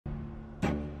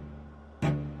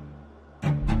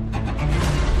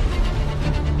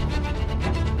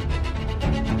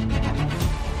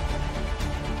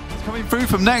through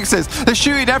from Nexus. They're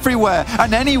shooting everywhere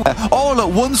and anywhere, all at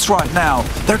once right now.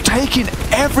 They're taking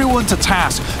everyone to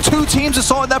task. Two teams are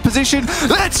sorting that position.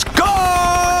 Let's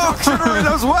go! Considering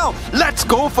as well. Let's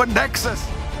go for Nexus.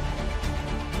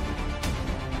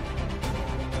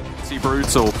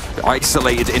 Brutal,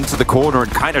 isolated into the corner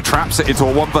and kind of traps it into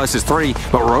a 1 versus 3,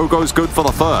 but Rogo's good for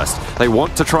the first. They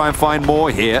want to try and find more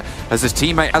here as his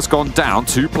teammate has gone down.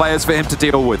 2 players for him to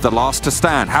deal with, the last to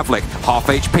stand. Havlik, half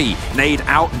HP, nade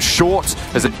out and short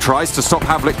as it tries to stop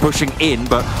Havlik pushing in,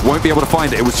 but won't be able to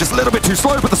find it. It was just a little bit too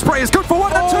slow, but the spray is good for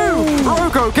 1 and 2.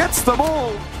 Rogo gets them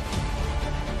all.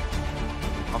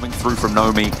 Coming through from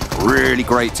Nomi, really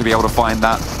great to be able to find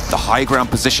that. The high ground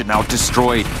position now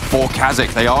destroyed for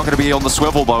Kazik. They are going to be on the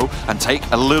swivel though and take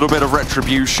a little bit of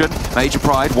retribution. Major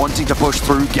Pride wanting to push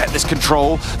through, get this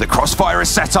control. The crossfire is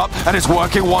set up and it's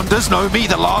working wonders. Nomi,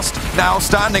 the last now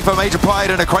standing for Major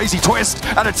Pride in a crazy twist,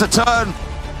 and it's a turn.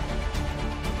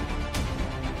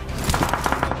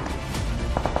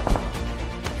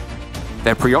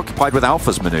 They're preoccupied with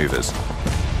Alpha's maneuvers.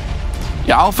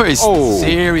 Yeah, Alpha is a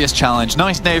serious challenge.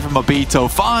 Nice nade from Mobito,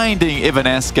 finding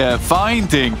Ivaneska,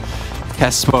 finding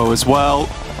Kespo as well.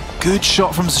 Good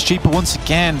shot from Zashipa once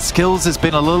again. Skills has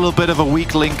been a little bit of a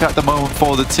weak link at the moment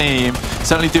for the team.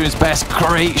 Certainly doing his best.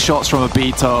 Great shots from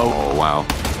Mobito. Oh, wow.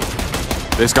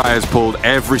 This guy has pulled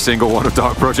every single one of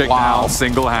Dark Project now,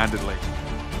 single-handedly.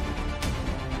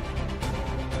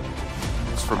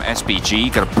 From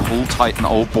SBG, gonna pull Titan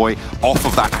Old Boy off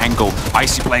of that angle.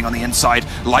 Icy playing on the inside,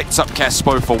 lights up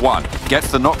Kespo for 1.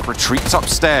 Gets the knock, retreats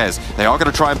upstairs. They are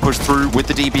gonna try and push through with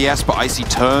the DBS, but Icy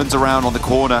turns around on the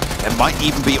corner. It might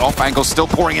even be off angle, still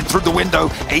pouring in through the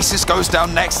window. Aces goes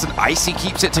down next, and Icy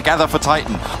keeps it together for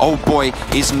Titan. Old Boy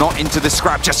is not into this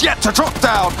scrap just yet to drop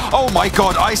down. Oh my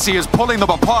god, Icy is pulling them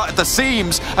apart at the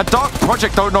seams, and Dark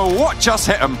Project don't know what just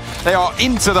hit them. They are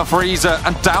into the freezer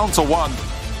and down to 1.